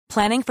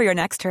Planning for your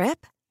next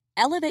trip?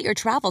 Elevate your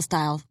travel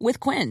style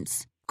with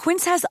Quince.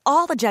 Quince has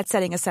all the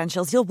jet-setting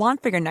essentials you'll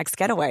want for your next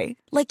getaway,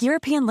 like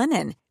European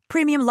linen,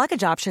 premium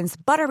luggage options,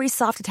 buttery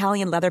soft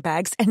Italian leather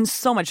bags, and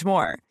so much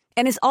more.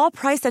 And is all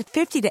priced at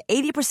 50 to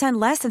 80%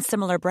 less than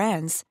similar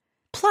brands.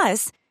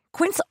 Plus,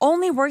 Quince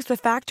only works with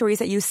factories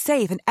that use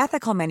safe and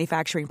ethical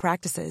manufacturing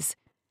practices.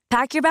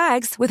 Pack your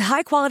bags with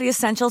high-quality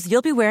essentials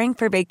you'll be wearing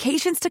for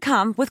vacations to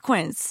come with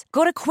Quince.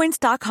 Go to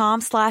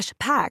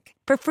quince.com/pack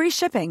for free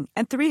shipping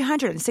and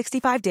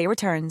 365-day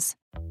returns.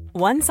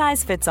 One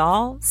size fits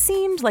all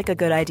seemed like a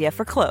good idea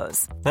for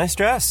clothes. Nice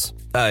dress.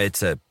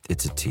 It's a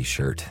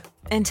t-shirt.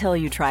 Until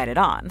you tried it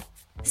on.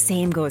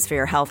 Same goes for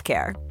your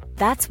healthcare.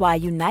 That's why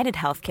United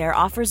Healthcare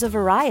offers a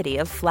variety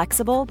of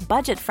flexible,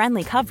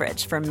 budget-friendly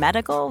coverage for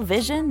medical,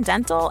 vision,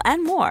 dental,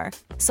 and more.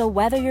 So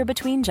whether you're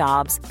between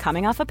jobs,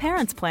 coming off a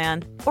parent's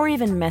plan, or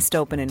even missed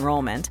open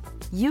enrollment,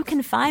 you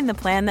can find the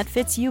plan that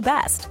fits you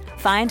best.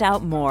 Find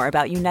out more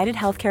about United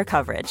Healthcare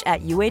coverage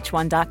at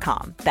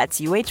uh1.com. That's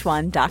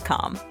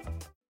uh1.com.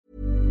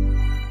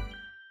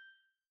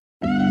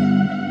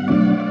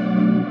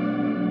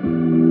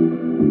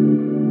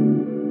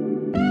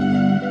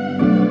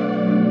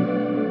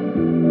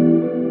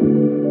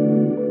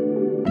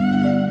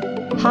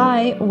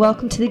 Hi,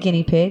 welcome to The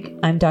Guinea Pig.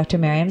 I'm Dr.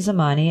 Mariam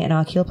Zamani, an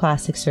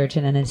oculoplastic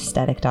surgeon and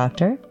aesthetic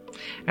doctor.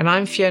 And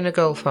I'm Fiona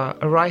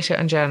Goldfarb, a writer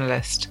and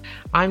journalist.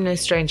 I'm no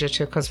stranger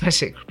to a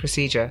cosmetic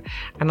procedure,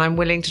 and I'm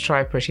willing to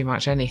try pretty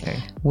much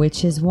anything.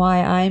 Which is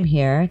why I'm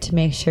here to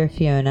make sure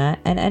Fiona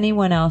and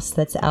anyone else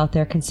that's out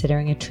there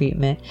considering a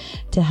treatment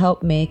to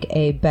help make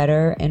a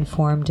better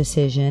informed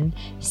decision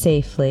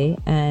safely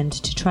and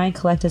to try and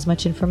collect as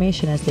much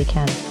information as they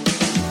can.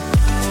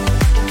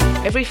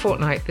 Every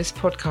fortnight, this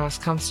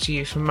podcast comes to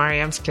you from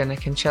Mariam's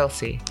clinic in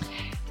Chelsea.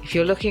 If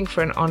you're looking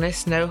for an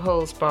honest,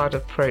 no-holds-barred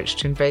approach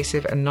to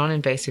invasive and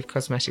non-invasive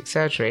cosmetic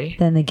surgery,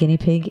 then The Guinea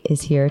Pig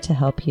is here to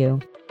help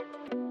you.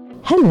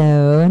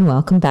 Hello, and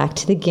welcome back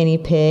to The Guinea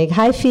Pig.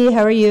 Hi, Fee,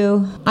 how are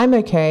you? I'm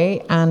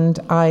okay, and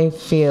I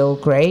feel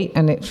great,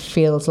 and it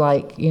feels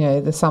like,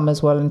 the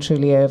summer's well and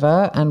truly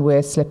over, and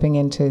we're slipping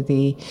into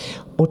the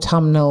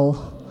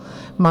autumnal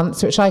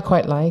months, which I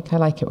quite like. I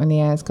like it when the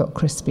air's got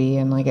crispy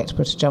and I get to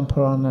put a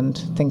jumper on and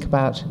think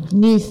about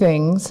new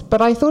things.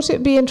 But I thought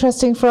it'd be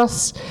interesting for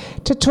us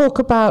to talk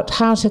about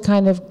how to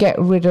kind of get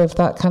rid of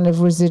that kind of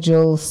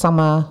residual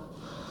summer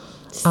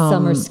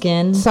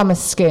skin. Summer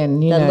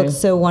skin, that looks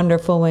so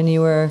wonderful when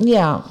you were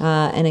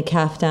in a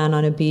caftan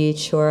on a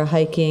beach or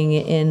hiking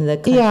in the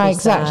countryside. Yeah,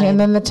 exactly. And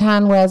then the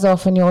tan wears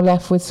off and you're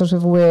left with sort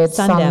of weird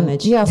sun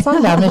damage. Yeah,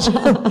 sun damage.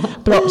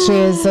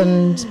 Blotches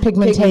and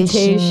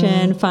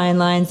pigmentation, fine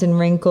lines and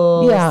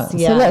wrinkles. Yeah.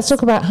 Yes. So let's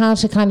talk about how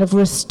to kind of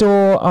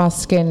restore our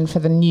skin for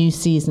the new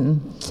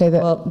season.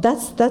 Well,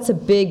 that's a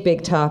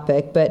big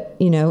topic. But,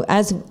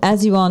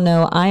 as you all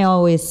know, I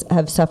always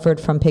have suffered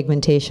from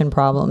pigmentation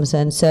problems.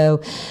 And so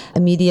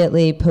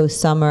immediately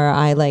post-summer,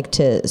 I like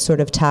to sort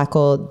of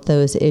tackle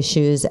those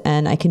issues,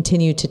 and I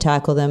continue to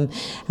tackle them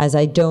as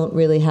I don't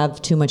really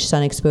have too much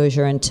sun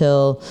exposure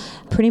until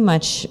pretty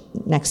much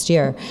next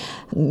year,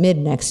 mid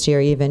next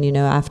year even,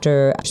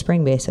 after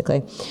spring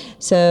basically.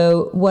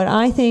 So what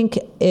I think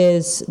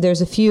is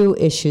there's a few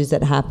issues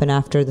that happen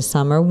after the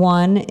summer.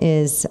 One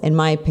is, in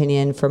my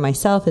opinion, for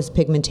myself, is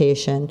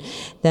pigmentation.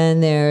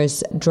 Then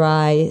there's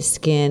dry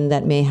skin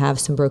that may have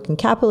some broken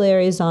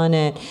capillaries on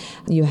it.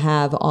 You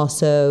have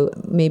also,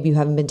 maybe you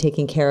haven't been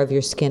taking care of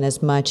your skin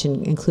as much,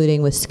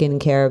 including with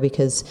skincare,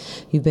 because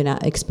you've been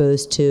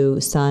exposed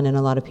to sun, and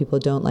a lot of people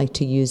don't like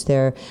to use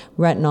their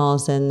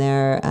retinols and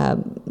their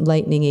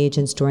lightening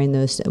agents during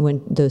those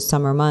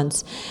summer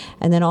months.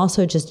 And then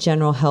also just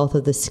general health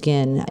of the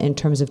skin in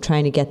terms of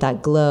trying to get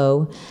that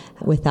glow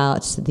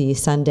without the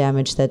sun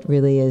damage that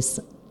really is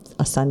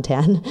a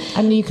suntan.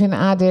 And you can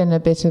add in a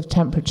bit of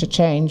temperature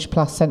change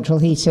plus central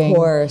heating. Of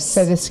course.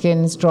 So the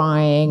skin's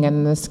drying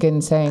and the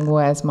skin saying,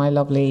 where's my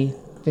lovely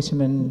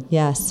vitamin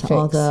yes fix?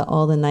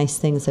 all the nice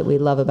things that we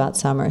love about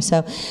summer.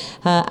 So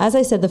as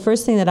I said, the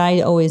first thing that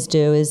I always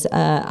do is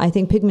I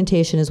think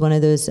pigmentation is one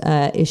of those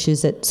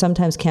issues that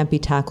sometimes can't be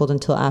tackled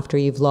until after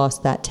you've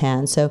lost that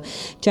tan. So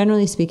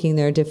generally speaking,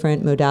 there are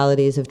different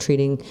modalities of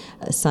treating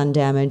sun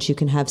damage. You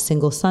can have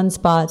single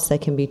sunspots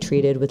that can be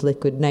treated with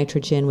liquid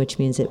nitrogen, which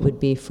means it would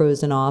be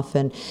frozen off,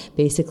 and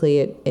basically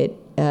it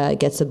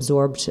gets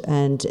absorbed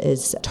and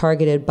is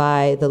targeted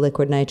by the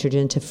liquid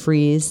nitrogen to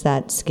freeze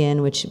that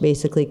skin, which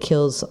basically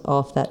kills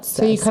off that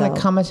cell. So you kind of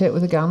come at it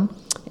with a gun?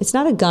 It's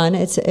not a gun.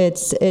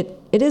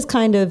 It is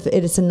kind of,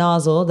 it's a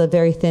nozzle, the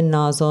very thin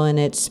nozzle, and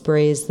it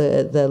sprays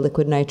the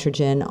liquid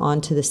nitrogen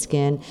onto the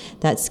skin.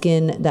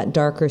 That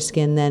darker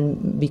skin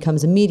then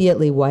becomes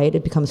immediately white.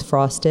 It becomes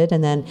frosted.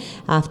 And then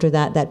after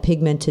that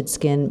pigmented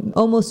skin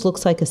almost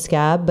looks like a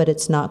scab, but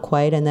it's not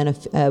quite. And then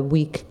a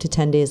week to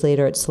 10 days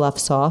later, it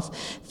sloughs off.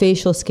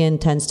 Facial skin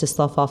tends to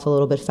slough off a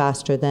little bit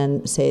faster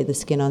than, say, the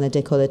skin on the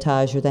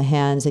décolletage or the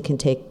hands. It can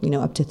take,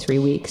 up to 3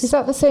 weeks. Is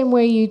that the same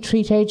way you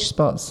treat age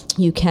spots?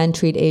 You can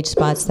treat age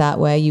spots that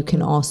way. You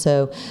can also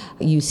also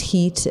use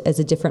heat as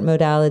a different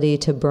modality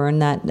to burn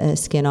that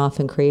skin off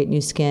and create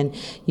new skin.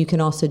 You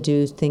can also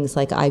do things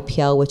like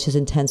IPL, which is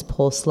intense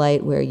pulse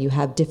light, where you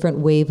have different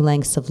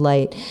wavelengths of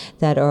light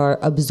that are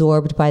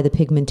absorbed by the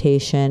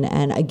pigmentation.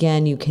 And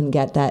again, you can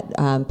get that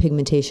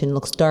pigmentation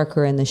looks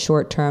darker in the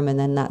short term, and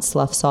then that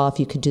sloughs off.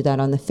 You could do that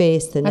on the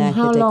face, the neck,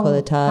 the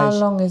décolletage. How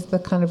long is the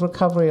kind of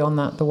recovery on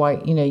that? The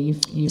white,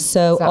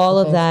 So all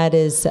of that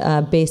is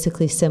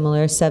basically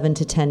similar, 7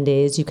 to 10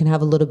 days. You can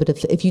have a little bit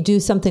of, if you do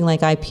something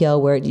like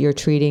IPL where you're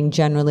treating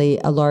generally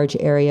a large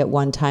area at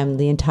one time,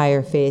 the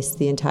entire face,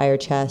 the entire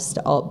chest,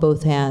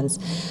 both hands,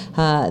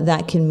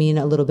 that can mean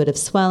a little bit of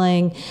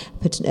swelling.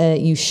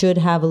 You should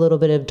have a little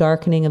bit of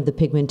darkening of the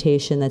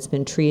pigmentation that's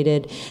been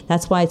treated.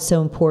 That's why it's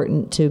so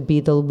important to be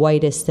the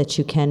whitest that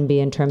you can be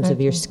in terms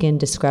of your skin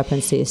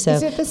discrepancy. So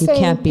is it the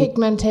same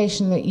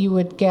pigmentation that you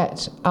would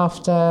get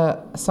after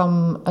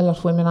a lot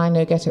of women I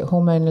know get it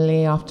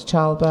hormonally after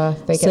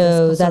childbirth?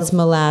 So that's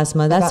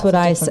melasma. That's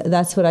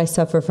what I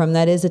suffer from.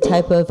 That is a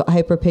type of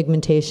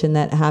hyperpigmentation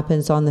that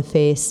happens on the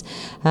face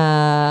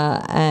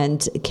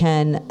and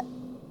can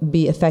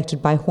be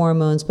affected by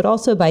hormones, but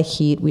also by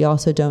heat. We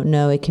also don't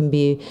know. It can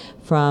be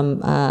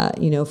from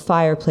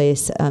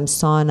fireplace,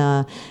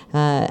 sauna,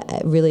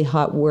 really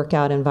hot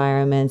workout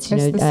environments.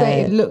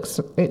 It looks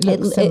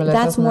similar.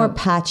 That's more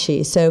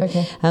patchy. So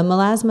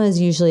melasma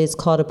is usually, it's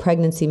called a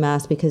pregnancy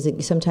mask because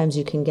sometimes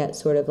you can get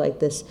sort of like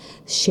this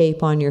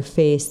shape on your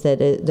face that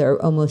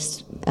they're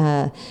almost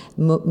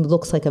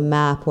looks like a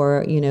map,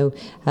 or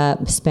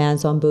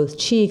spans on both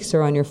cheeks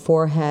or on your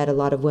forehead. A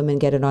lot of women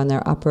get it on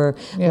their upper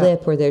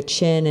lip or their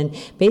chin, and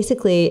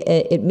basically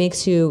it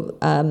makes you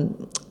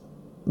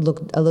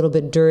look a little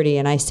bit dirty,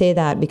 and I say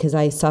that because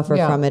I suffer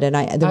from it, and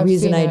the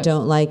reason I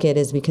don't like it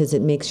is because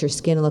it makes your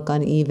skin look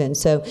uneven.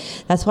 So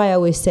that's why I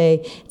always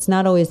say it's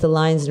not always the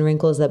lines and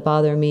wrinkles that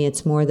bother me,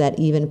 it's more that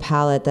even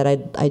palette that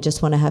I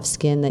just want to have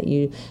skin that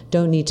you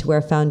don't need to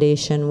wear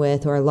foundation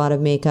with or a lot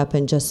of makeup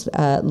and just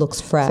looks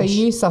fresh. So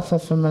you suffer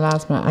from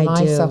melasma, and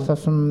I suffer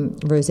from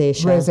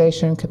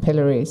rosacea and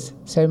capillaries.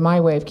 So my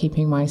way of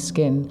keeping my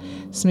skin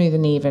smooth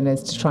and even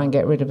is to try and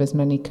get rid of as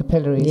many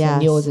capillaries,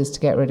 and yours is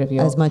to get rid of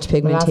your as much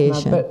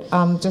pigmentation. Melasma.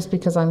 But just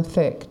because I'm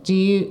thick,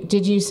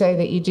 did you say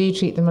that you do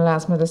treat the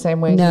melasma the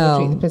same way? No,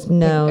 you treat the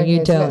no,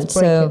 you don't. Let's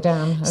break it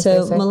down.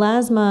 So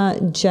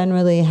melasma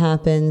generally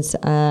happens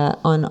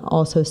on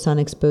also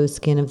sun-exposed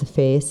skin of the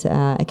face.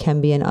 It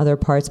can be in other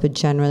parts, but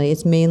generally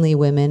it's mainly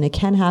women. It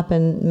can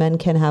happen. Men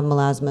can have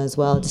melasma as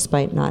well,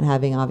 despite not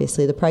having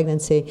obviously the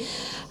pregnancy.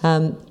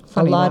 A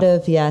lot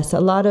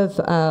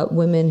of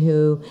women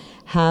who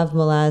have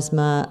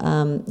melasma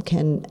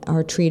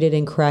are treated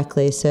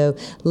incorrectly. So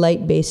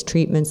light-based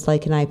treatments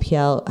like an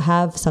IPL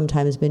have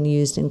sometimes been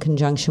used in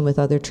conjunction with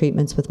other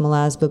treatments with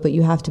melasma, but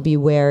you have to be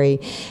wary,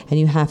 and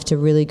you have to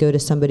really go to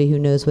somebody who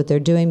knows what they're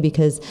doing,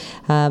 because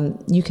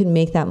you can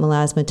make that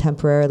melasma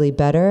temporarily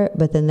better,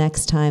 but the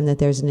next time that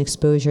there's an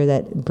exposure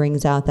that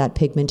brings out that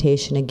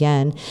pigmentation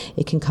again,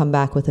 it can come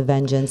back with a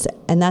vengeance.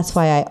 And that's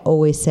why I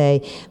always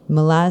say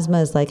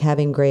melasma is like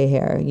having gray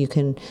hair. You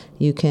can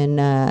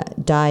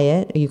dye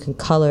it, you can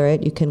color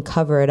it, you can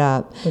cover it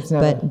up,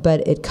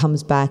 but it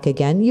comes back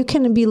again. You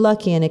can be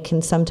lucky, and it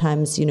can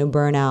sometimes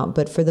burn out,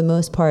 but for the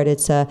most part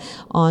it's a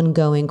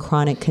ongoing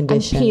chronic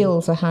condition. And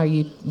peels are how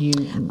you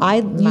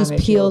I use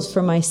peels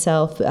for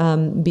myself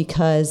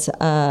because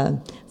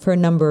for a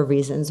number of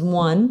reasons.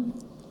 One,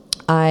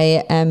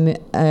 I am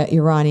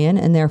Iranian,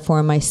 and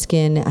therefore my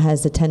skin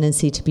has a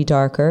tendency to be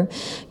darker.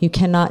 You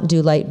cannot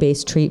do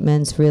light-based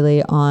treatments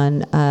really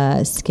on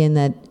skin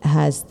that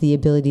has the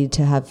ability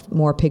to have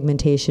more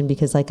pigmentation,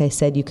 because like I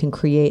said, you can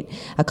create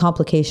a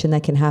complication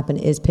that can happen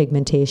is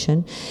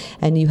pigmentation,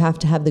 and you have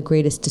to have the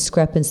greatest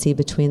discrepancy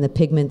between the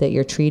pigment that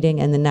you're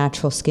treating and the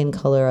natural skin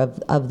color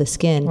of the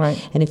skin.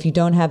 Right. And if you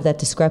don't have that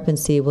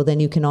discrepancy, well, then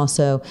you can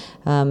also,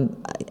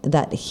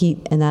 that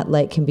heat and that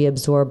light can be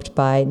absorbed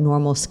by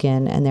normal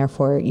skin, and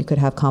therefore you could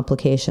have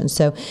complications.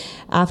 So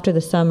after the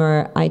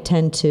summer, I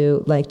tend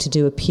to like to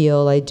do a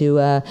peel. I do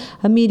a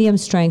medium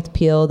strength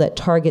peel that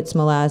targets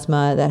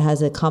melasma, that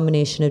has a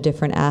combination of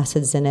different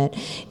acids in it.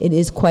 It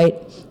is quite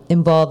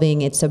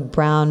involving. It's a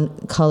brown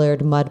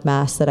colored mud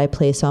mask that I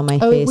place on my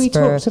face. We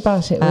talked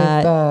about it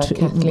with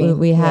Kathleen.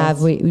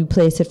 We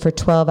place it for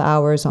 12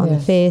 hours on the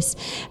face,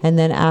 and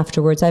then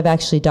afterwards, I've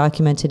actually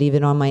documented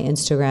even on my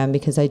Instagram,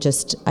 because I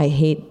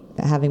hate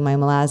having my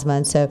melasma,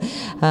 and so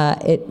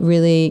it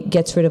really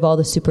gets rid of all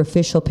the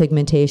superficial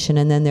pigmentation,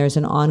 and then there's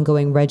an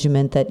ongoing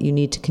regimen that you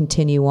need to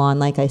continue on.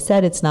 Like I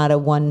said, it's not a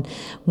one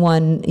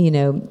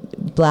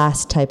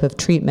blast type of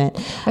treatment.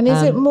 And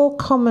is it more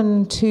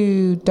common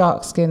to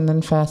dark skin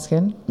than fair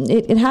skin?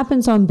 It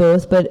happens on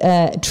both, but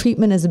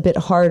treatment is a bit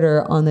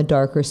harder on the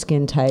darker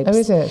skin types. Oh,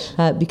 is it?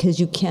 Because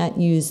you can't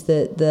use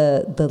the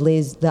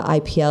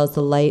IPLs,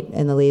 the light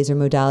and the laser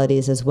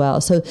modalities as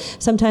well. So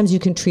sometimes you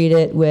can treat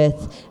it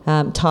with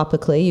topical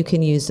topically. You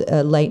can use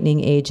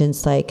lightening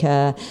agents like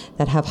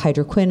that have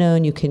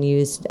hydroquinone. You can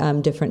use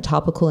different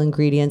topical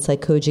ingredients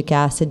like kojic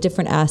acid,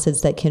 different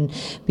acids that can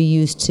be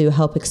used to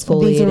help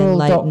exfoliate These are and all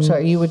lighten.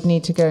 doctor. You would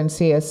need to go and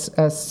see as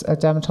a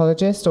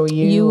dermatologist, or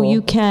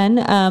You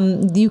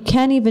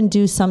can even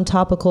do some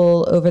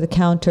topical over the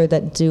counter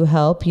that do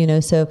help.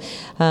 So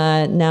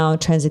now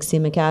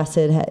tranexamic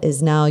acid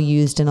is now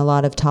used in a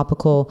lot of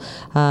topical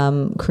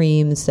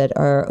creams that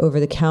are over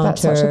the counter.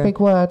 That's such a big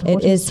word.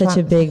 It is such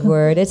a big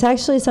word. It's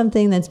actually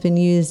something that's been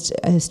used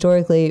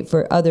historically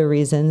for other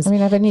reasons. I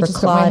mean, I've only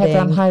just got my head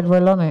around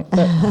hyaluronic.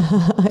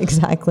 But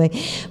exactly,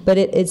 but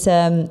it's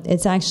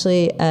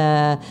actually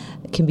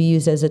can be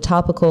used as a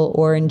topical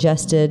or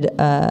ingested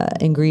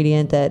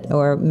ingredient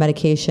or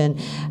medication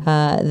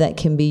that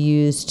can be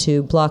used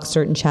to block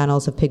certain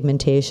channels of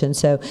pigmentation.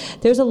 So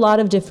there's a lot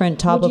of different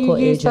topical agents.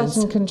 Would you use agents.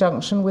 that in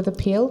conjunction with a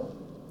peel?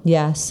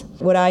 Yes.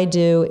 What I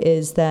do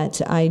is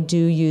that I do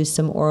use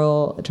some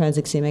oral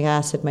tranexamic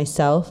acid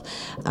myself.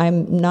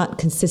 I'm not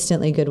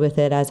consistently good with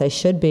it as I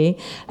should be.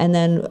 And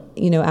then,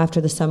 after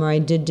the summer, I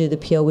did do the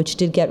peel, which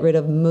did get rid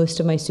of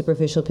most of my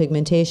superficial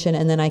pigmentation.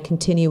 And then I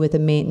continue with a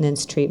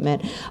maintenance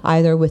treatment,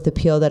 either with the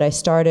peel that I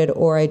started,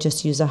 or I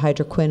just use a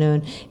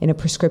hydroquinone in a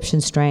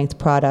prescription strength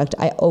product.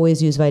 I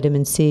always use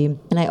vitamin C,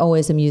 and I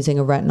always am using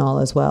a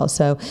retinol as well.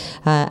 So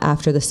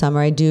after the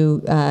summer, I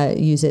do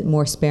use it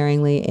more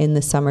sparingly in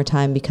the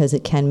summertime, because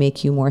it can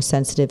make you more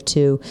sensitive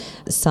to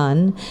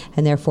sun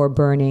and therefore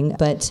burning.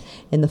 But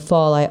in the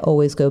fall, I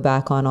always go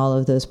back on all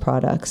of those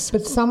products.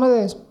 But some of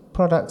those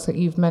products that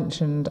you've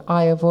mentioned,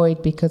 I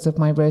avoid because of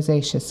my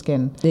rosacea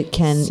skin. It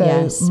can, so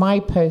yes. My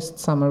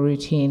post-summer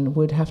routine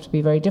would have to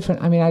be very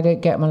different. I mean, I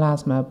don't get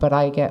melasma, but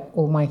I get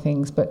all my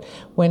things. But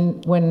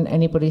when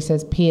anybody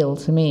says peel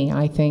to me,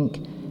 I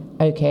think,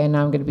 okay, and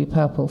now I'm going to be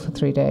purple for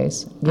 3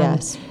 days.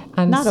 Yes.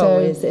 And not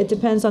always. It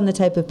depends on the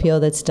type of peel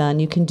that's done.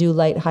 You can do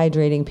light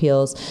hydrating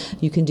peels.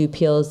 You can do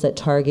peels that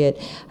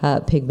target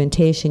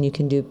pigmentation. You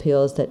can do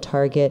peels that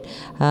target,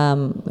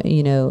 acne,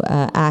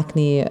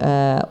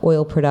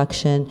 oil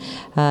production.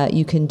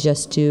 You can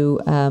just do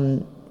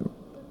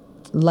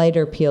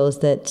lighter peels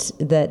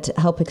that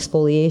help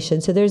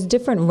exfoliation. So there's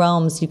different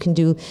realms. You can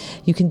do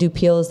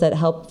peels that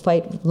help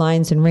fight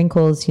lines and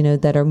wrinkles,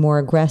 that are more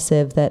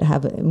aggressive, that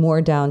have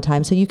more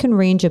downtime. So you can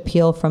range a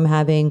peel from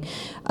having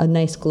a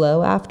nice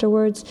glow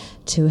afterwards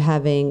to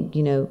having,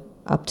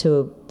 up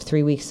to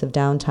 3 weeks of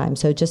downtime.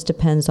 So it just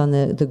depends on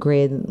the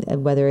grade,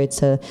 and whether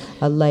it's a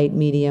light,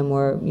 medium,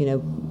 or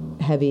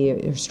heavy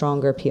or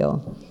stronger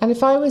peel. And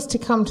if I was to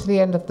come to the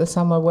end of the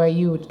summer where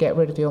you would get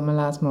rid of your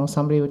melasma, or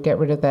somebody would get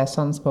rid of their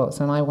sunspots,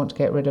 and I want to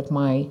get rid of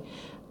my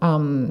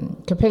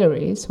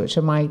capillaries, which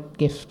are my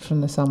gift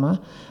from the summer,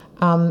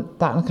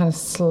 that kind of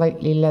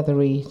slightly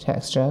leathery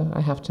texture,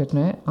 I have to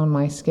admit, on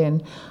my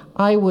skin,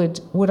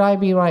 would I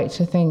be right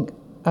to think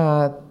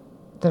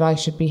that I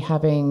should be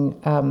having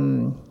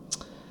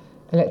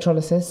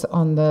electrolysis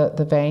on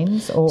the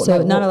veins? Or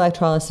so not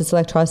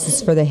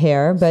electrolysis for the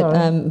hair,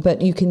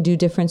 but you can do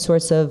different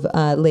sorts of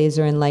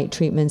laser and light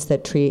treatments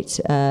that treat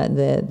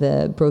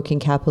the broken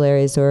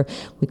capillaries, or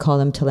we call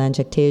them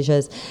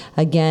telangiectasias.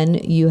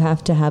 Again, you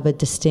have to have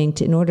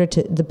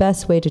the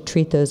best way to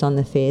treat those on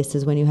the face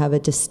is when you have a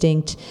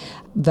distinct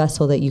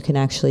vessel that you can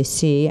actually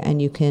see,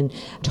 and you can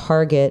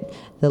target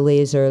the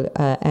laser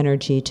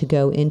energy to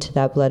go into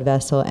that blood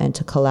vessel and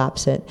to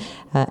collapse it,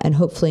 and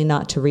hopefully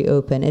not to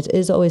reopen. It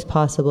is always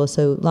possible.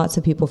 So lots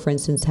of people, for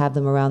instance, have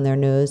them around their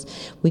nose.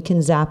 We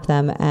can zap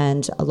them,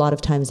 and a lot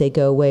of times they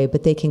go away,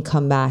 but they can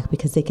come back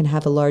because they can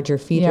have a larger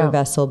feeder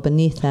vessel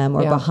beneath them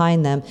or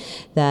behind them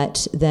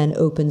that then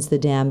opens the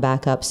dam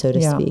back up, so to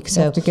speak.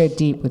 So you have to go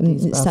deep with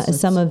these vessels.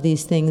 Some of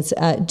these things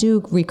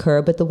do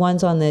recur, but the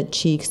ones on the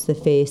cheeks, the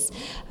face,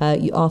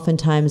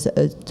 oftentimes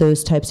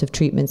those types of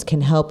treatments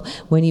can help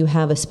when you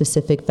have a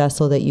specific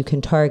vessel that you can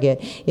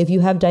target. If you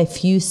have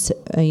diffuse,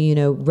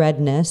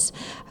 redness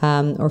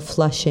or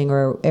flushing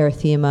or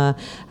erythema,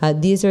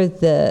 these are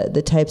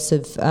the types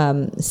of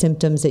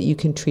symptoms that you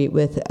can treat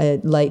with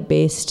a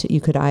light-based. You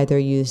could either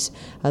use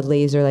a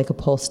laser like a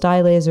pulse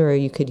dye laser, or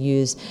you could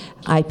use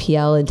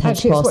IPL,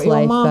 intense pulse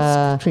light. Your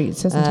mask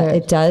treats, isn't it?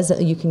 It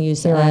does. You can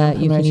use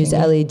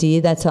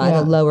LED. That's at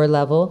a lower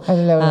level,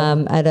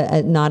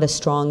 at not as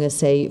strong as,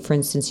 say, for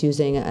instance,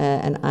 using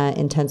an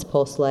intense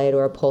pulse light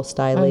or a pulse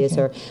dye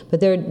laser. But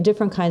there are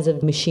different kinds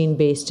of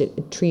machine-based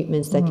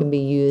treatments that can be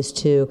used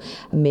to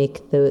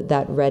make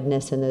that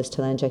redness and those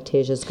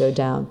telangiectasias go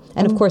down.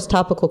 And of course,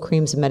 topical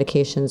creams and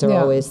medications are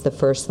always the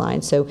first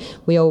line. So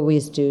we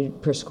always do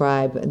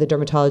prescribe, the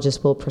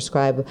dermatologist will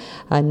prescribe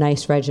a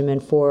nice regimen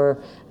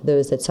for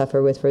those that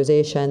suffer with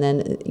rosacea. And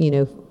then,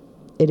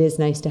 it is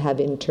nice to have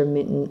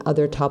intermittent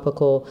other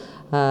topical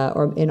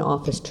or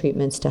in-office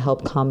treatments to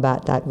help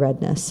combat that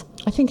redness.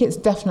 I think it's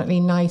definitely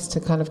nice to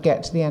kind of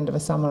get to the end of a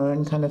summer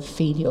and kind of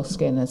feed your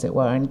skin, as it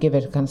were, and give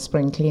it a kind of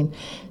spring clean.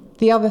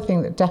 The other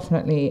thing that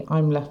definitely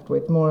I'm left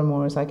with more and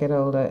more as I get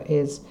older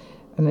is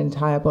an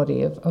entire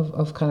body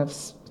of kind of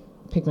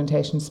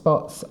pigmentation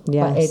spots,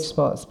 Yes. age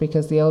spots,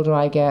 because the older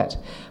I get,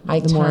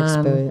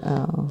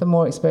 the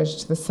more exposure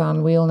to the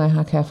sun. We all know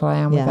how careful I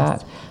am with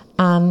that.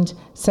 And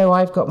so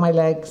I've got my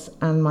legs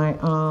and my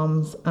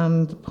arms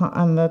and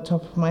the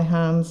top of my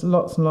hands,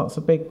 lots and lots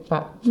of big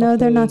fat. No,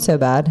 they're not so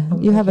bad.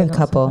 You have a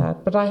couple. So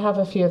but I have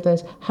a few of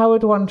those. How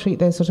would one treat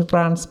those sort of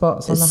brown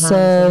spots on the hands?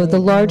 So the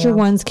larger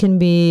ones can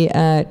be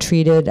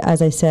treated,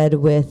 as I said,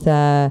 with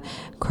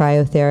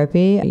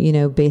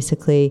cryotherapy,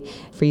 basically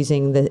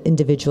freezing the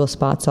individual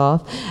spots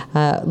off.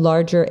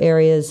 Larger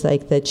areas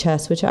like the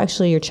chest, which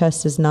actually your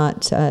chest is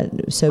not so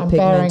pigmented. I'm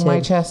baring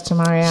my chest to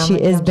Marianne. She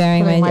is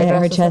baring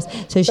her chest.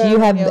 So you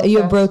have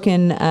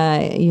broken,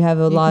 you have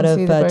a lot of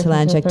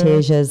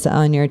telangiectasias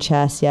on your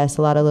chest. Yes,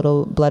 a lot of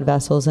little blood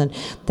vessels, and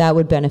that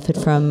would benefit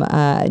from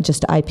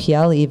just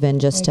IPL even,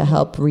 just to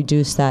help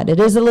reduce that. It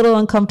is a little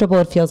uncomfortable.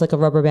 It feels like a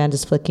rubber band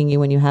is flicking you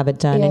when you have it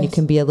done, and you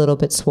can be a little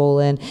bit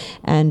swollen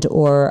and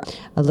or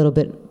a little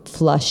bit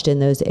flushed in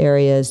those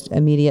areas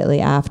immediately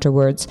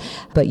afterwards,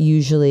 but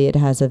usually it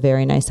has a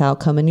very nice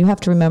outcome. And you have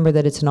to remember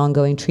that it's an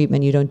ongoing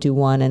treatment. You don't do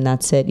one and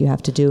that's it. You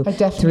have to do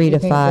 3 to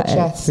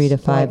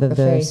 5 of those.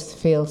 Face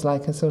feels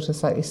like a sort of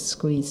slightly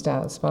squeezed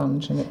out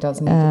sponge, and it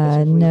doesn't.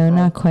 No,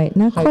 not quite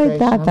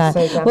that bad.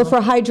 Well, for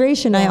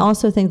hydration, I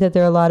also think that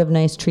there are a lot of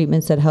nice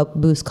treatments that help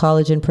boost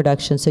collagen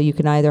production. So you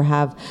can either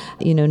have,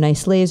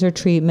 nice laser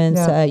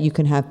treatments. You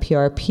can have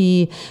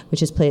PRP,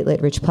 which is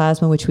platelet-rich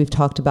plasma, which we've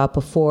talked about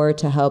before,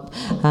 to help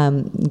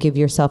give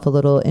yourself a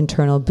little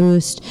internal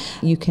boost.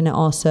 You can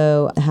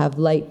also have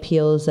light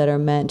peels that are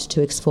meant to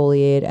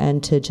exfoliate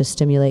and to just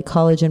stimulate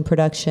collagen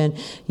production.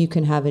 You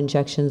can have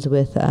injections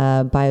with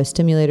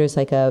biostimulators,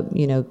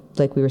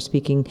 like we were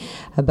speaking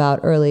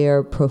about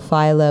earlier.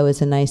 Profilo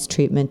is a nice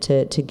treatment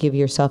to give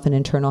yourself an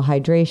internal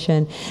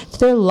hydration. So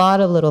there are a lot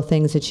of little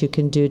things that you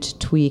can do to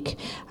tweak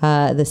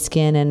the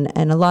skin,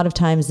 and a lot of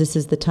times this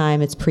is the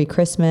time, it's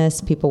pre-Christmas,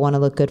 people want to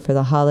look good for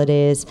the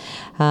holidays.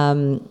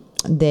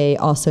 They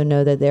also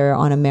know that they're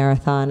on a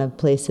marathon of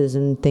places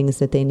and things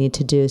that they need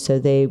to do, so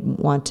they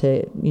want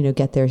to,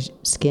 get their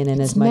skin in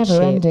as much shape. It's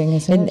never ending,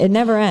 isn't it? It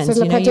never ends.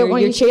 So look,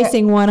 you're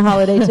chasing one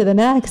holiday to the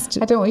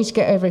next. I don't want you to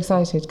get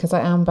overexcited, because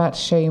I am about to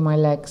show you my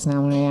legs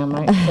now, Marianne,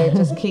 right? So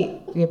just keep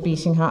your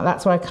beating heart.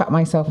 That's why I cut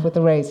myself with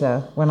the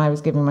razor when I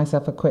was giving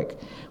myself a quick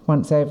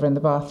once over in the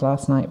bath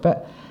last night.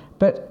 But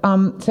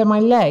so my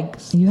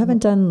legs. You haven't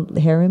done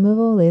hair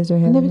removal, laser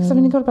hair removal? No, because I've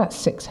only got about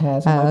 6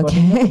 hairs on my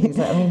body.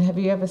 Have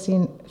you ever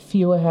seen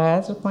fewer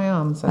hairs with my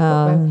arms?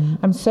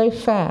 I'm so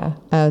fair.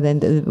 Oh,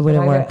 then it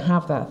wouldn't work. I don't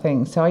have that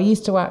thing. So I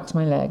used to wax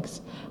my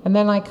legs, and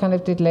then I kind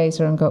of did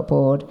laser and got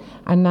bored.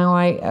 And now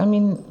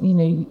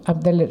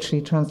they're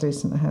literally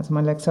translucent, the hairs on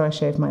my legs, so I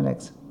shave my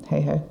legs.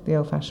 Hey ho, the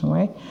old-fashioned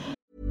way.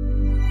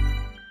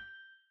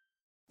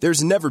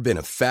 There's never been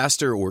a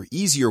faster or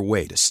easier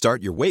way to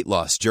start your weight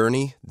loss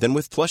journey than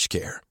with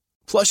PlushCare.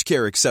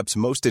 PlushCare accepts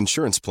most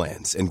insurance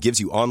plans and gives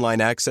you online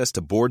access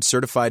to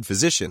board-certified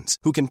physicians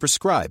who can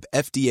prescribe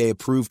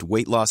FDA-approved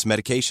weight loss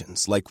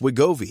medications like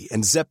Wegovy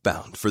and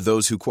Zepbound for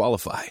those who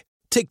qualify.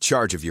 Take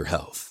charge of your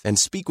health and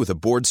speak with a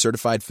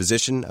board-certified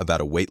physician about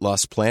a weight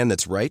loss plan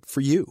that's right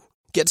for you.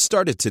 Get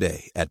started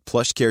today at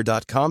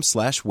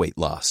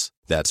plushcare.com/weight-loss.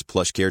 That's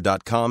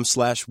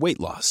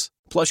plushcare.com/weight-loss.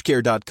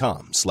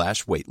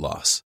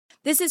 plushcare.com/weight-loss.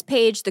 This is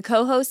Paige, the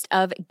co-host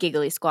of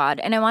Giggly Squad,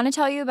 and I want to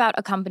tell you about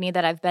a company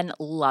that I've been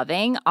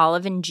loving,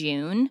 Olive &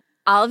 June.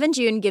 Olive &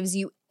 June gives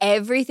you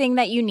everything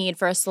that you need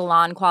for a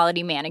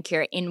salon-quality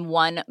manicure in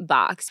one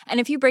box. And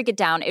if you break it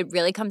down, it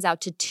really comes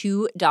out to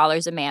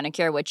 $2 a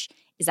manicure, which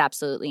is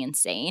absolutely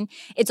insane.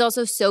 It's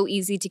also so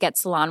easy to get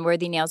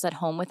salon-worthy nails at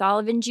home with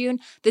Olive & June.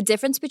 The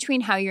difference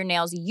between how your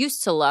nails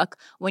used to look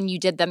when you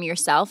did them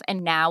yourself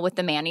and now with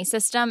the Mani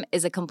system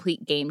is a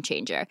complete game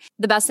changer.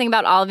 The best thing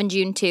about Olive &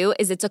 June, too,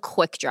 is it's a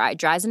quick dry.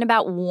 Dries in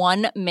about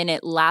 1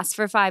 minute, lasts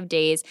for 5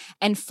 days,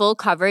 and full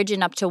coverage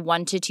in up to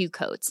 1 to 2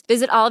 coats.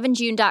 Visit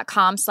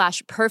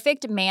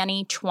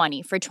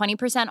oliveandjune.com/perfectmani20 for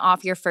 20%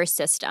 off your first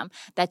system.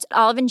 That's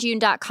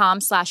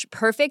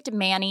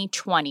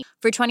oliveandjune.com/perfectmani20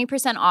 for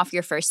 20% off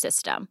your first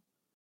system.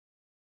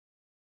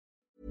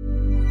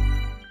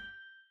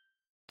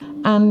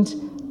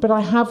 But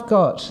I have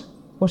got,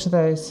 what are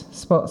those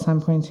spots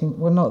I'm pointing?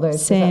 Well, not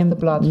those. Same. That's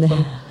the blood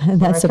from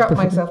that's where I cut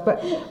myself.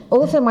 But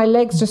also my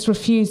legs just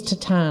refuse to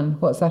tan.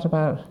 What's that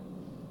about?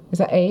 Is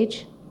that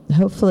age?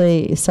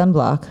 Hopefully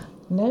sunblock.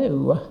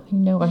 No,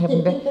 I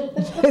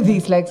haven't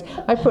these legs.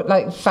 I put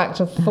like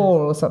factor 4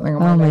 or something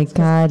on my legs. Oh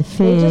my God,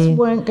 Fee. They just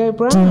won't go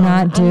brown. Do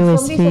not do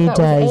as Fee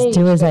does.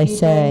 Do as I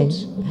say.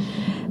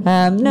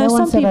 No,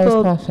 some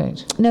people.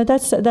 Perfect. No,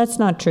 that's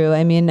not true.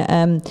 I mean,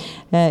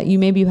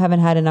 you haven't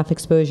had enough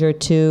exposure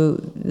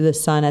to the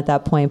sun at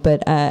that point,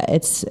 but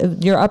it's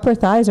your upper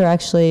thighs are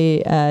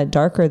actually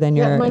darker than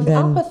your. My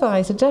upper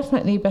thighs are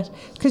definitely better,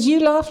 because you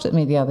laughed at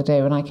me the other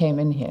day when I came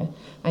in here,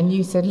 and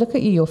you said, "Look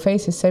at you, your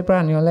face is so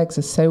brown, your legs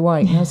are so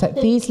white." And I was like,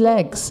 "These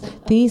legs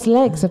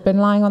have been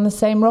lying on the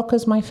same rock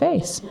as my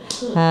face."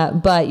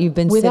 But you've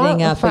been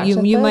sitting up. But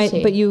you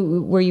might. But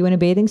were you in a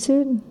bathing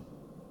suit?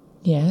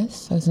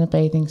 Yes, I was in a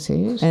bathing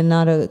suit. And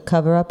not a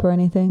cover-up or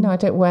anything? No, I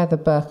don't wear the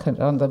burqa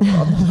on the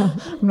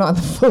I'm not in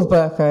the full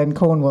burqa in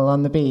Cornwall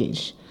on the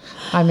beach.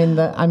 I'm in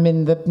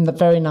the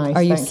very nice.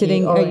 Are you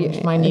sitting?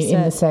 My new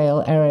in the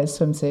sale Erez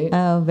swimsuit.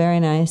 Oh, very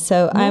nice.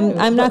 So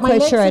I'm not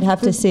quite sure. I'd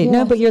have to see.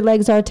 No, but your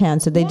legs are tan,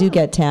 so they do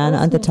get tan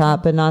at the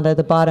top, but not at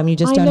the bottom. You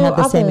just don't have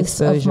the same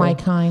exposure. Of my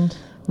kind.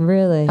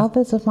 Really?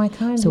 Others of my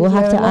kind. So we'll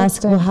have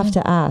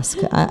to ask.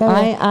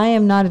 I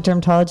am not a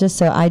dermatologist,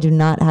 so I do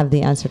not have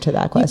the answer to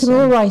that question. You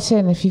can all write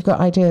in if you've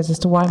got ideas as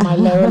to why my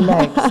lower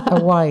legs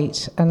are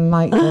white and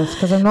like this,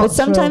 because I'm not. But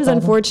sometimes,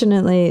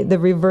 unfortunately, the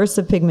reverse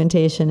of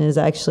pigmentation is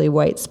actually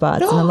white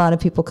spots, and a lot of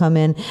people come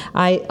in.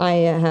 I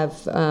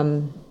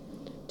have.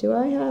 Do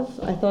I have?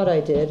 I thought I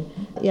did.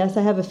 Yes,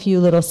 I have a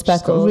few little speckles.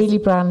 She's got really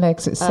brown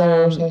legs. It's so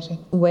irritating.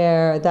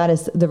 Where that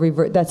is the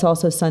revert. That's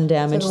also sun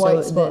damage. So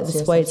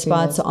the white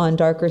spots on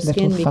darker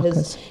skin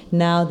because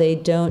now they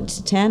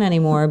don't tan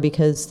anymore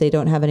because they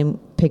don't have any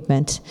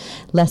pigment.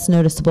 Less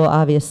noticeable,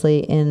 obviously,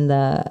 in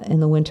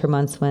the winter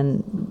months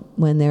when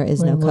there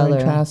is no color.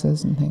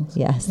 Trousers and things.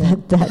 Yes,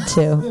 that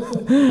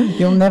too.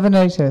 You'll never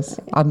notice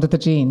under the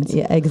jeans.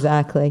 Yeah,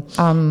 exactly.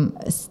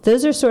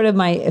 Those are sort of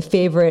my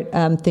favorite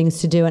things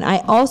to do, and I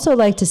also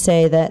like to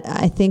say that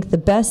I think the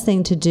best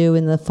thing to do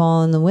in the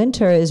fall and the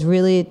winter is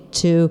really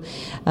to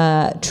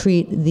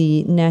treat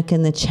the neck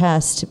and the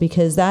chest,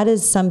 because that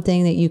is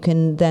something that you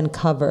can then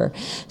cover.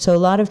 So a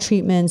lot of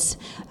treatments,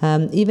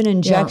 even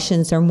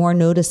injections, are more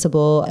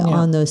noticeable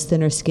on those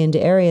thinner skinned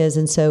areas,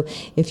 and so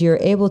if you're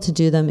able to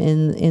do them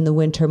in the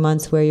winter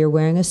months where you're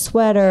wearing a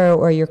sweater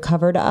or you're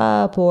covered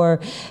up, or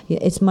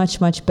it's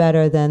much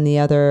better than the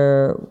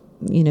other,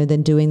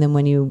 than doing them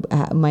when you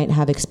might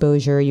have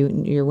exposure.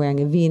 You're wearing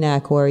a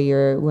V-neck, or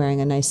you're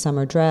wearing a nice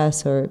summer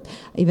dress, or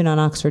even an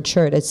Oxford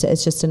shirt. It's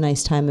just a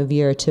nice time of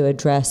year to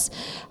address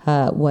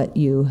what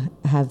you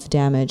have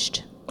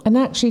damaged. And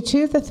actually,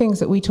 two of the things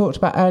that we talked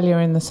about earlier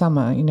in the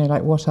summer,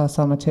 like what our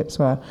summer tips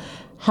were,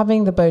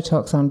 having the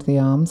Botox under the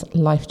arms,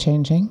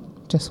 life-changing.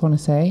 Just want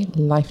to say,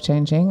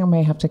 life-changing. I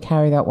may have to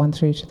carry that one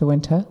through to the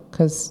winter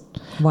because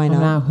I'm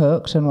now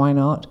hooked, and why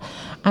not?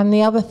 And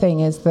the other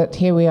thing is that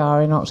here we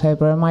are in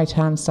October and my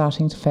tan's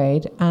starting to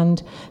fade.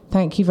 And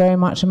thank you very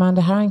much,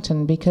 Amanda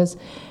Harrington, because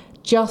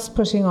just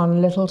putting on a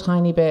little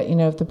tiny bit,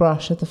 of the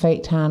brush of the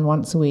fake tan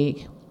once a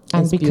week,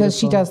 and it's because beautiful.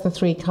 She does the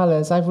 3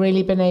 colours, I've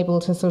really been able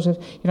to sort of,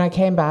 I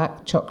came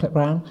back chocolate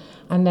brown,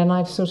 and then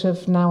I've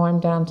now I'm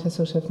down to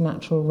sort of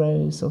natural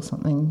rose or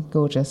something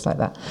gorgeous like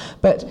that.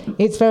 But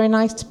it's very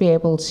nice to be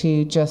able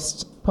to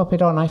just pop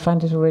it on. I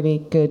find it a really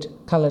good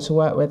colour to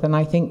work with, and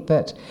I think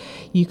that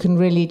you can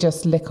really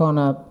just lick on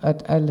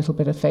a little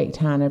bit of fake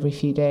tan every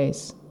few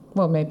days.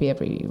 Well, maybe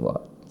every,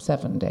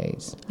 7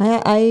 days.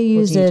 I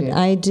use it.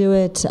 I do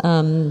it...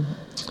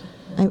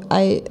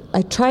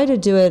 I try to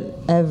do it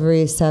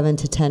every 7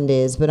 to 10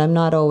 days, but I'm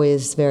not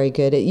always very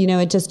good.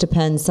 It just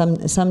depends.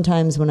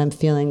 Sometimes when I'm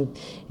feeling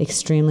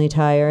extremely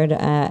tired,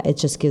 it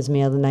just gives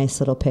me a nice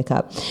little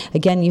pickup.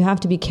 Again, you have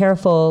to be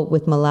careful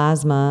with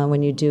melasma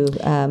when you do.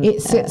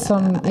 It sits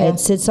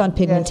on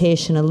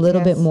pigmentation a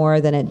little bit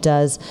more than it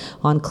does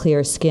on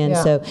clear skin.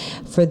 Yeah. So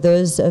for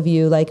those of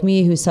you like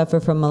me who suffer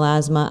from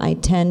melasma, I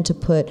tend to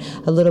put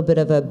a little bit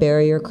of a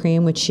barrier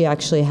cream, which she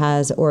actually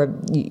has, or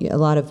a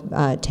lot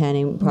of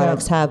tanning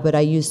products have, but I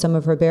use some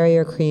of her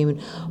barrier cream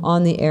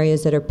on the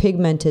areas that are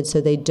pigmented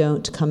so they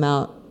don't come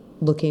out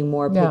looking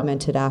more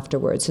pigmented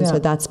afterwards. And so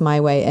that's my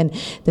way. And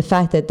the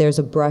fact that there's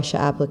a brush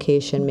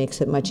application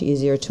makes it much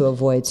easier to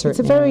avoid certain areas.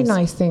 It's a very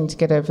nice thing to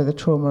get over the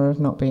trauma of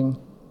not being,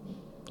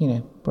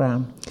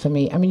 brown for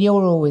me. I mean,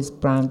 you're always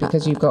brown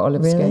because you've got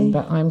olive skin,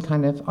 but I'm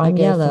I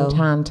go yellow. From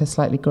tan to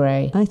slightly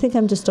grey. I think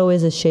I'm just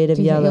always a shade of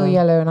yellow. You're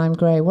yellow and I'm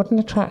grey. What an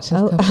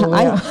attractive couple.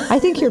 I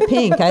think you're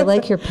pink. I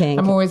like your pink.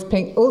 I'm always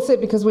pink. Also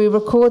because we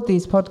record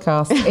these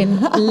podcasts in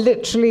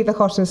literally the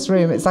hottest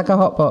room. It's like a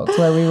hot box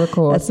where we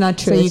record. That's not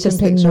true. So it's just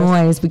the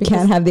noise. We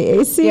can't have the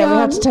AC on. We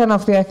had to turn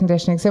off the air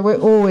conditioning. So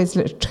we're always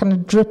kind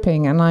of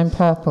dripping, and I'm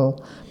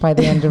purple by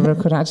the end of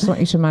recording. I just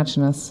want you to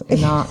imagine us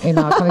in our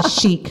kind of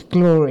chic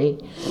glory.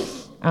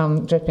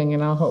 Dripping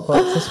in our hot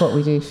box. That's what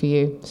we do for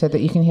you, so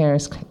that you can hear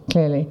us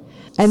clearly.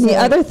 And the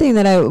other thing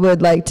that I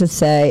would like to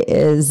say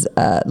is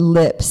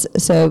lips.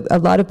 So a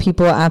lot of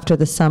people after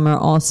the summer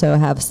also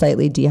have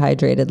slightly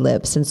dehydrated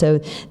lips. And so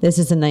this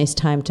is a nice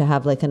time to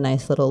have a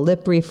nice little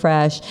lip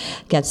refresh,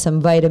 get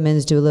some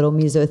vitamins, do a little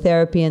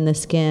mesotherapy in the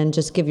skin,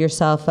 just give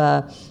yourself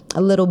a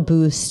little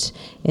boost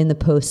in the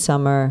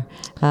post-summer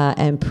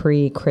and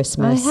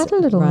pre-Christmas. I had a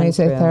little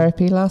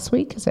mesotherapy last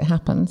week, as it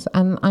happens,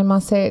 and I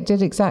must say it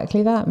did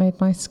exactly that. Made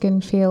my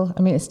skin feel,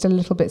 it's still a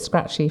little bit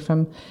scratchy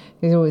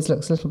it always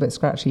looks a little bit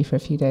scratchy for a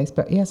few days,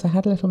 but yes, I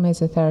had a little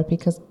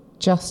mesotherapy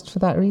just for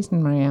that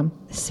reason, Marianne.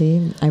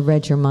 See, I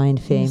read your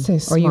mind, Fee. So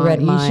smart. Or you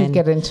read mine. You should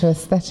get into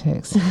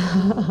aesthetics.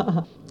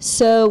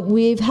 So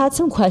we've had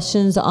some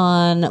questions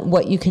on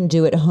what you can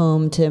do at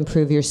home to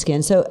improve your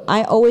skin. So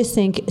I always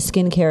think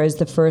skincare is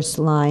the first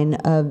line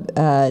of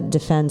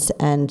defense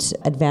and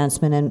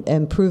advancement and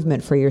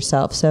improvement for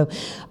yourself. So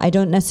I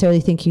don't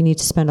necessarily think you need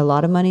to spend a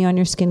lot of money on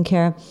your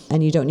skincare,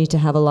 and you don't need to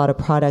have a lot of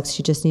products.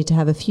 You just need to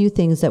have a few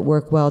things that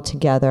work well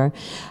together.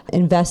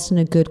 Invest in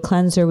a good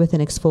cleanser with an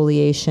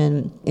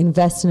exfoliation.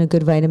 Invest in a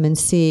good vitamin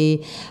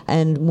C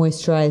and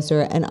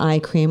moisturizer and eye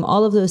cream.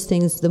 All of those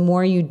things, the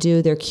more you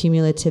do, they're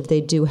cumulative. They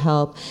do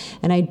help.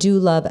 And I do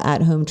love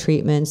at-home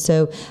treatments.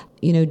 So,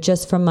 you know,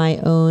 just from my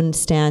own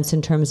stance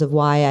in terms of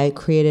why I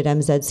created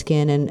MZ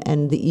Skin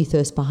and the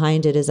ethos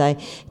behind it is I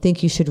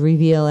think you should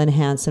reveal,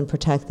 enhance, and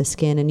protect the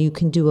skin. And you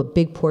can do a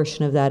big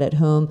portion of that at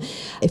home.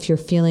 If you're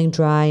feeling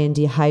dry and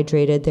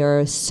dehydrated, there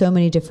are so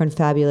many different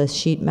fabulous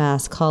sheet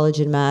masks,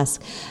 collagen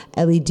masks,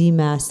 LED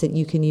masks that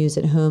you can use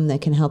at home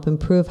that can help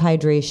improve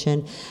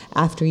hydration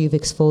after you've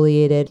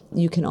exfoliated.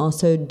 You can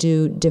also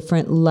do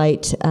different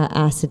light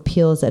acid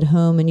peels at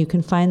home, and you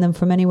can find them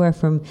from anywhere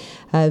from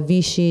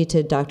Vichy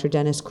to Dr.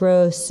 Dennis Gross.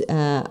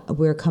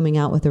 We're coming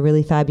out with a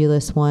really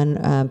fabulous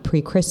one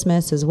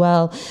pre-Christmas as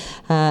well.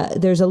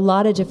 There's a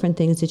lot of different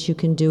things that you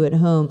can do at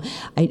home.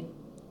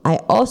 I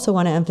also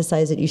want to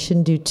emphasize that you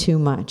shouldn't do too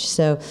much.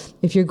 So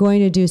if you're going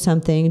to do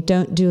something,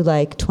 don't do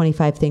like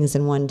 25 things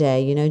in one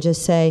day. You know,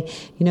 just say,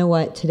 you know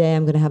what, today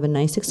I'm going to have a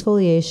nice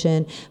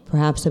exfoliation.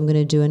 Perhaps I'm going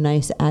to do a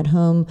nice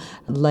at-home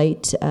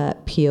light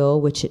peel,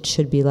 which it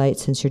should be light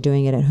since you're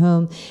doing it at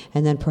home.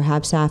 And then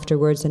perhaps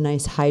afterwards a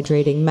nice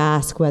hydrating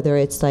mask, whether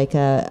it's like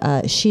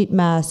a sheet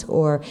mask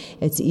or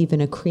it's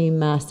even a cream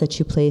mask that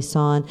you place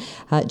on,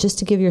 just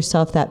to give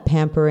yourself that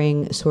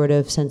pampering sort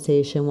of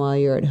sensation while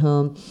you're at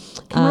home.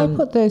 Can I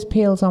put those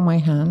peels on my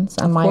hands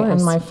and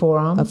my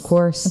forearms? Of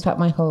course. In fact,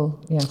 my whole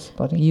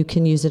body. You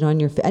can use it on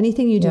your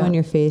anything you do on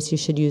your face, you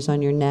should use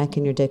on your neck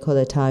and your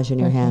décolletage and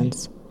your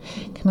hands.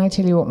 Can I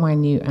tell you what my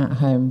new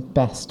at-home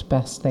best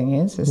thing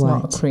is? It's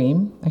not a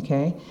cream,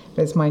 okay,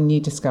 but it's my new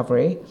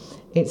discovery.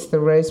 It's the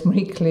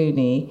Rosemary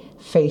Clooney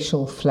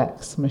Facial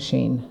Flex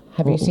Machine.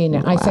 Have you seen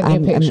it? I sent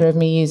you a picture of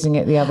me using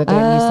it the other day,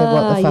 and you said,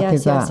 what the fuck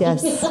is that?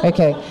 Yes.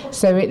 Okay,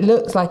 so it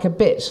looks like a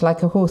bitch,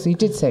 like a horse. You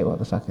did say, what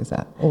the fuck is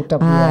that? Or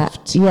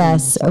WFT.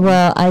 Yes.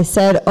 Well, I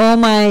said, oh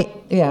my...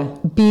 Yeah.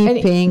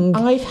 Beeping.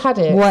 I've had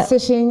it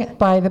sitting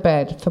by the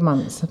bed for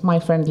months. My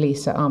friend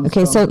Lisa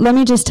Armstrong. Okay, so let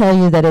me just tell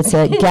you that it's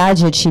a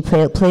gadget she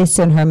placed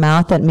in her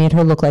mouth that made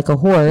her look like a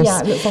horse. Yeah,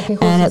 it looks like a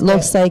horse. And it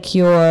looks like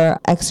you're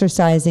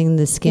exercising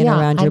the skin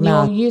around your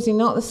mouth. You're using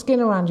not the skin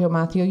around your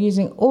mouth, you're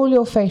using all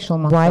your facial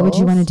muscles. Why would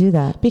you want to do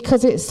that?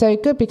 Because it's so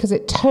good, because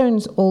it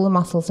tones all the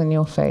muscles in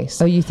your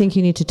face. Oh, you think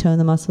you need to tone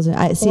the muscles in?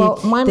 Well,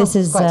 my muscles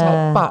is quite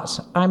tight, but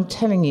I'm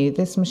telling you,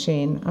 this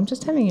machine, I'm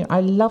just telling you,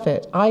 I love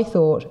it. I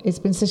thought, it's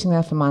been sitting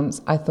there for months,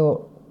 I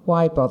thought,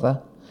 why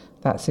bother?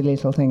 That silly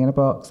little thing in a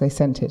box. They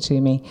sent it to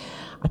me.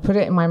 I put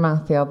it in my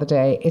mouth the other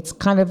day. It's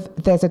kind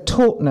of, there's a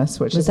tautness,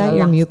 which Was that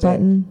your mute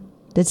button?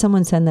 Did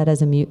someone send that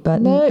as a mute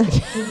button? No.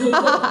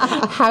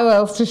 How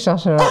else to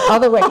shut her up?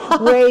 Other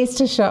ways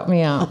to shut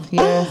me up.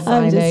 Yes,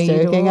 I'm just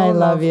joking. I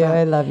love you.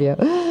 I love you.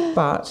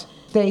 But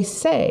they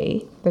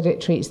say that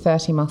it treats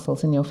 30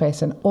 muscles in your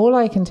face. And all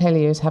I can tell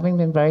you is, having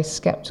been very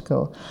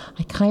skeptical,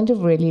 I kind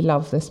of really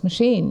love this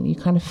machine. You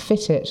kind of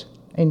fit it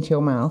into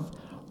your mouth.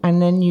 And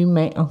then you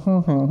make weird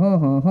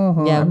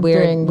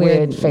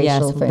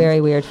facial things. Very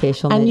weird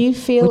facial. And you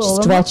feel which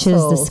stretches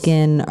the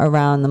skin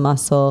around the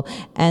muscle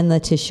and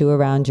the tissue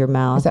around your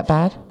mouth. Is that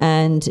bad?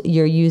 And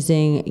you're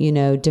using,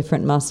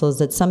 different muscles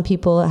that some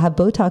people have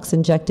Botox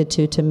injected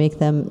to make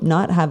them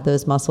not have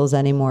those muscles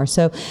anymore.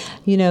 So,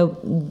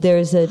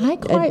 there's a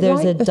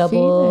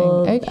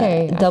double.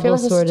 Okay, double I feel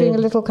like sort of doing a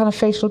little kind of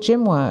facial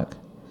gym work.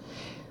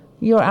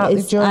 You're out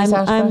the joints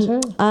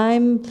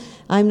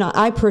I'm not.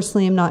 I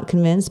personally am not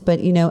convinced, but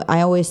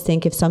I always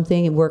think if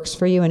something works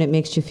for you and it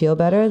makes you feel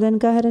better, then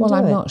go ahead and do it.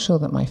 Well, I'm not sure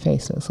that my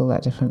face looks all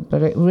that different,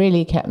 but it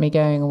really kept me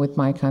going with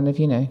my kind of,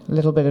 a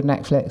little bit of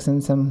Netflix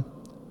and some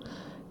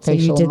facial muscle. So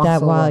you did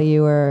that while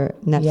you were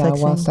Netflixing?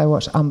 Yeah, whilst I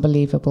watched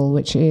Unbelievable,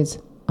 which is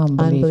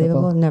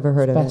unbelievable. Never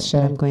heard of it. Show.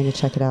 I'm going to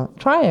check it out.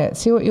 Try it.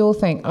 See what you all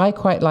think. I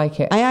quite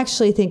like it. I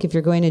actually think if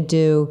you're going to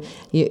do,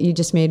 you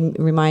just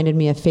reminded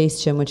me of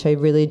Face Gym, which I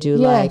really do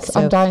like. Yes,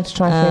 I'm dying to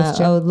try Face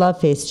Gym. I would love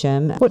Face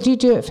Gym. What do you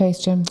do at Face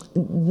Gym?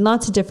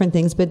 Lots of different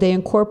things, but they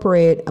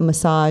incorporate a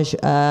massage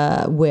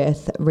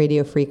with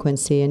radio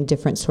frequency and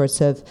different sorts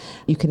of.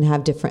 You can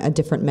have a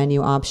different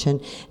menu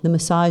option. The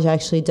massage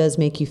actually does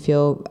make you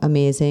feel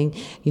amazing.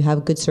 You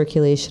have good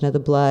circulation of the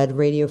blood.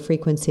 Radio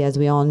frequency, as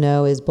we all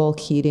know, is bulk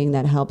heating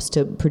that helps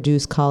to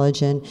produce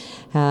collagen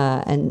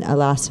and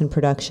elastin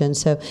production.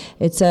 So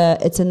it's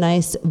a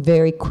nice,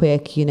 very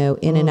quick, in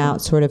and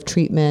out sort of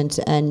treatment.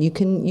 And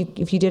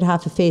if you did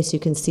half a face, you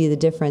can see the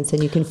difference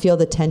and you can feel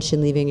the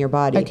tension leaving your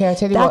body. Okay, I'll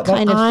tell you what.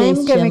 I'm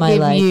going to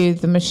give you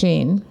the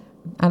machine.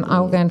 and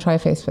I'll go and try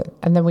Facebook,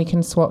 and then we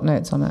can swap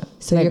notes on it.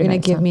 So you're going to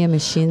give me a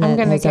machine that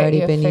has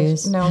already been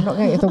used? No, I'm not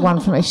going to get the one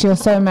from it. You're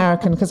so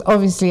American, because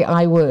obviously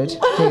I would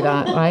do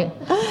that, right?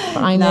 But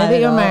I know that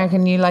you're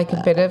American. You like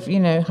a bit of,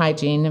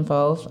 hygiene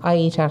involved. I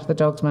eat out of the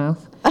dog's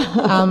mouth.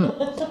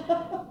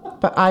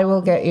 But I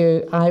will get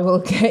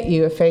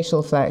you a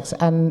facial flex,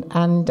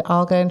 and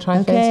I'll go and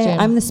try face gym.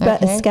 I'm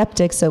the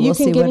skeptic, so we'll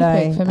see what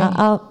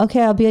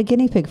I'll be a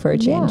guinea pig for a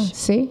change. Yeah,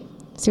 see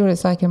what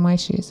it's like in my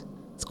shoes.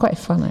 It's quite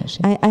fun,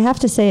 actually. I have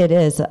to say it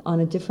is. On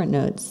a different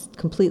note,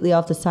 completely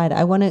off the side,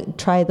 I want to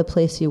try the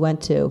place you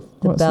went to,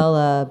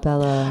 Bella.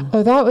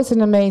 Oh, that was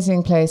an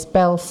amazing place,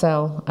 Bell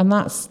Cell, and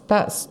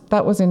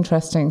that was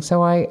interesting.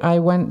 So I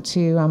went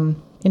to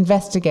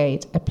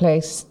investigate a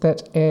place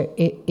that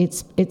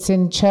it's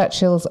in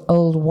Churchill's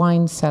old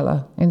wine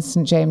cellar in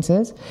St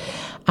James's,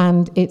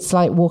 and it's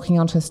like walking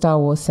onto a Star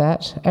Wars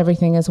set.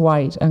 Everything is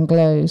white and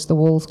glows. The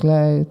walls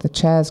glow, the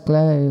chairs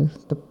glow,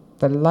 the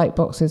light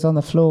boxes on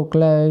the floor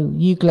glow.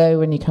 You glow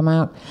when you come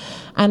out,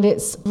 and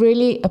it's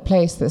really a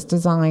place that's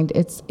designed.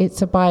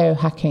 It's a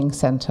biohacking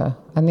center,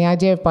 and the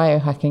idea of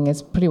biohacking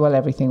is pretty well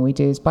everything we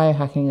do. Is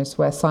biohacking is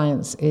where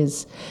science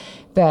is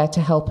there to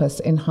help us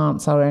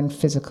enhance our own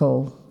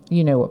physical.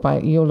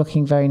 You're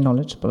looking very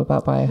knowledgeable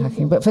about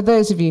biohacking, but for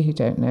those of you who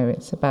don't know,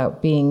 it's about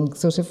being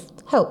sort of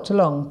helped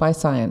along by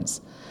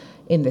science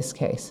in this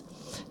case.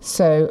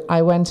 So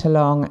I went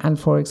along, and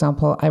for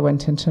example, I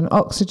went into an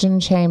oxygen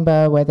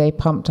chamber where they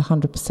pumped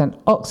 100%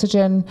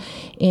 oxygen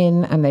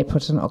in, and they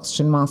put an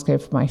oxygen mask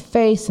over my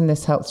face, and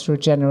this helps to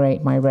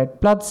regenerate my red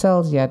blood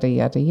cells, yada,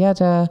 yada,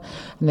 yada.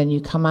 And then you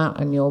come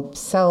out and your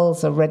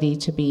cells are ready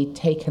to be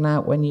taken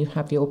out when you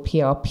have your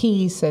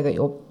PRP, so that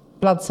your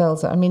blood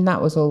cells, that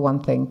was all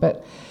one thing.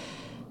 But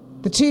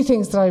the two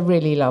things that I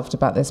really loved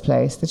about this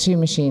place, the two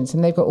machines,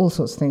 and they've got all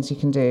sorts of things you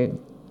can do.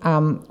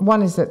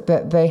 One is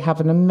that they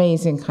have an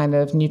amazing kind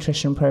of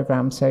nutrition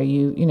program. So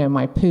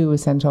my poo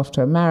was sent off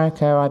to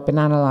America. I've been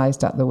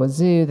analysed at the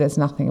wazoo. There's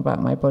nothing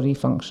about my body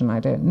function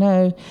I don't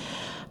know.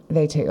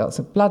 They take lots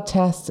of blood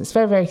tests. It's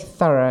very, very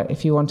thorough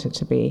if you want it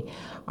to be.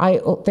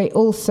 They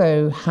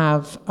also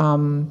have...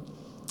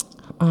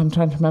 I'm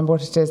trying to remember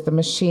what it is. The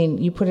machine,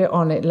 you put it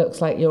on, it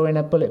looks like you're in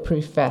a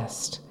bulletproof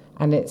vest,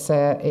 and it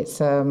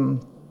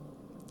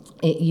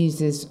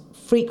uses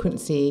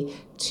frequency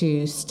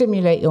to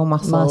stimulate your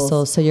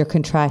muscles. So you're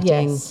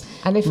contracting. Yes.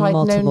 And if I'd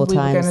known we were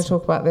going to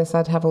talk about this,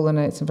 I'd have all the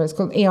notes. It's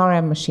called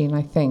ERM machine,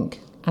 I think.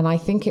 And I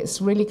think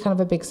it's really kind of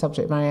a big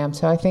subject, Mariam.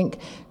 So I think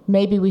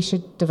maybe we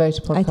should devote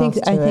a podcast to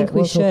it. I think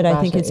we should. I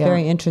think it's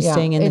very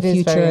interesting in the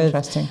future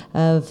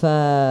of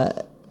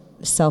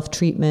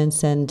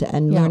self-treatments and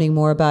learning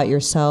more about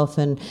yourself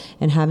and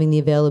having the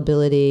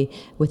availability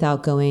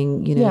without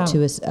going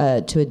to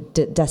a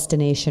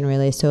destination,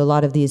 really. So a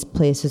lot of these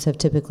places have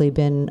typically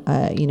been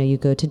you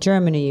go to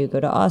Germany, you go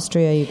to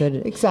Austria, you go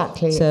to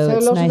exactly. So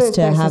it's nice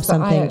to have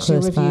something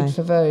close by. I reviewed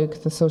for Vogue,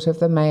 the sort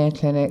of the Mayo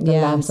Clinic, the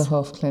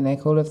Lanzerhof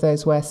Clinic, all of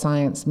those where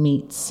science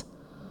meets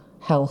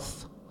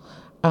health.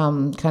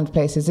 Kind of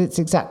places. It's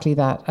exactly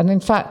that. And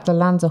in fact, the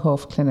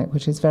Lanzerhof Clinic,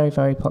 which is very,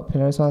 very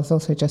popular as well, has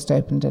also just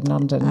opened in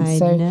London. I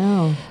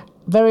know.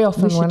 Very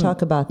often we should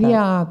talk about that.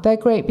 Yeah, they're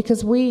great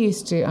because I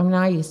used to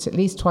at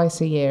least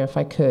twice a year, if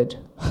I could,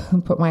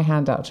 put my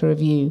hand out to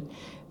review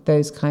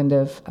those kind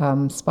of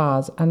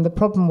spas. And the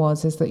problem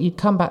is that you'd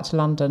come back to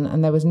London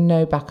and there was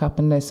no backup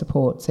and no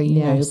support. So,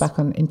 you're back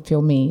on, if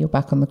you're me, you're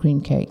back on the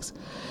cream cakes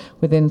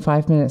within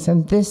 5 minutes.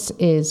 And this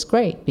is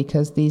great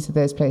because these are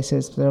those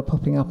places that are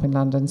popping up in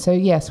London. So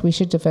yes, we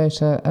should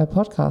devote a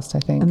podcast, I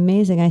think.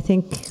 Amazing. I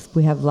think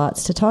we have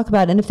lots to talk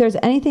about. And if there's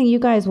anything you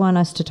guys want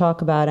us to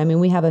talk about,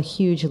 we have a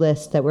huge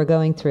list that we're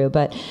going through,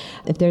 but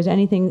if there's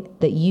anything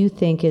that you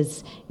think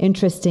is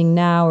interesting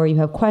now or you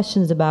have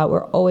questions about,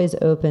 we're always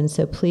open.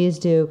 So please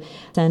do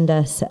send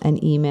us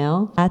an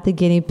email at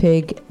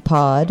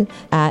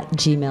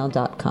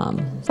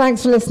theguineapigpod@gmail.com.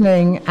 Thanks for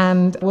listening,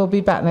 and we'll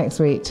be back next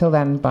week. Till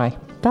then, bye.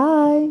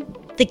 Bye.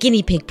 The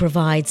Guinea Pig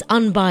provides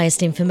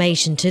unbiased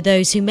information to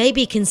those who may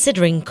be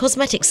considering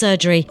cosmetic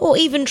surgery or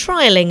even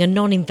trialling a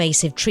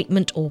non-invasive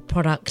treatment or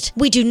product.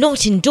 We do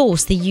not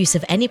endorse the use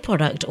of any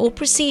product or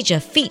procedure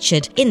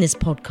featured in this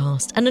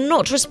podcast and are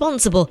not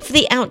responsible for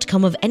the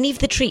outcome of any of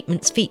the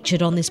treatments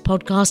featured on this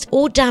podcast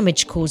or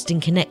damage caused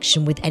in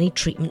connection with any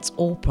treatments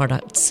or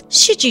products.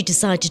 Should you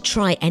decide to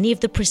try any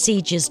of the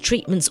procedures,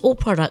 treatments or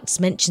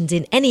products mentioned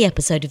in any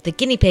episode of The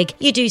Guinea Pig,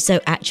 you do so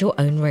at your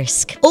own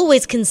risk.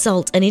 Always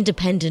consult an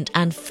independent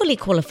and fully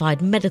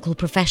qualified medical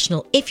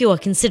professional if you are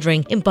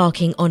considering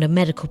embarking on a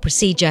medical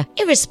procedure,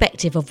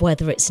 irrespective of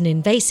whether it's an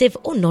invasive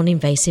or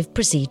non-invasive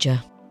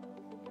procedure.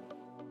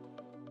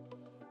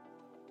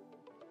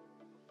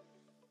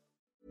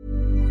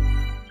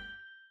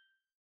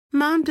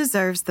 Mom Mom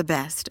deserves the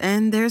best,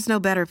 and there's no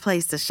better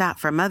place to shop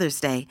for Mother's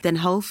Day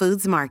than Whole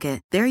Foods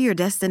Market. They're your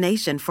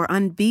destination for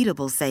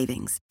unbeatable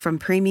savings, from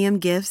premium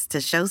gifts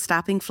to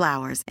show-stopping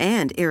flowers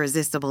and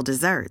irresistible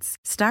desserts.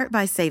 Start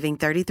by saving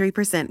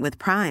 33% with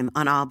Prime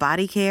on all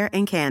body care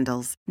and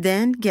candles.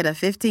 Then get a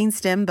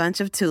 15-stem bunch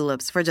of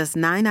tulips for just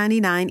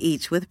 $9.99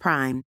 each with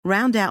Prime.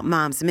 Round out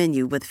Mom's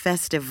menu with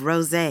festive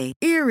rosé,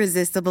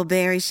 irresistible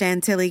berry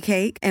chantilly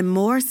cake, and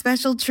more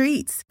special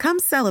treats. Come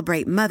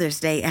celebrate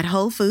Mother's Day at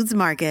Whole Foods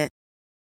Market.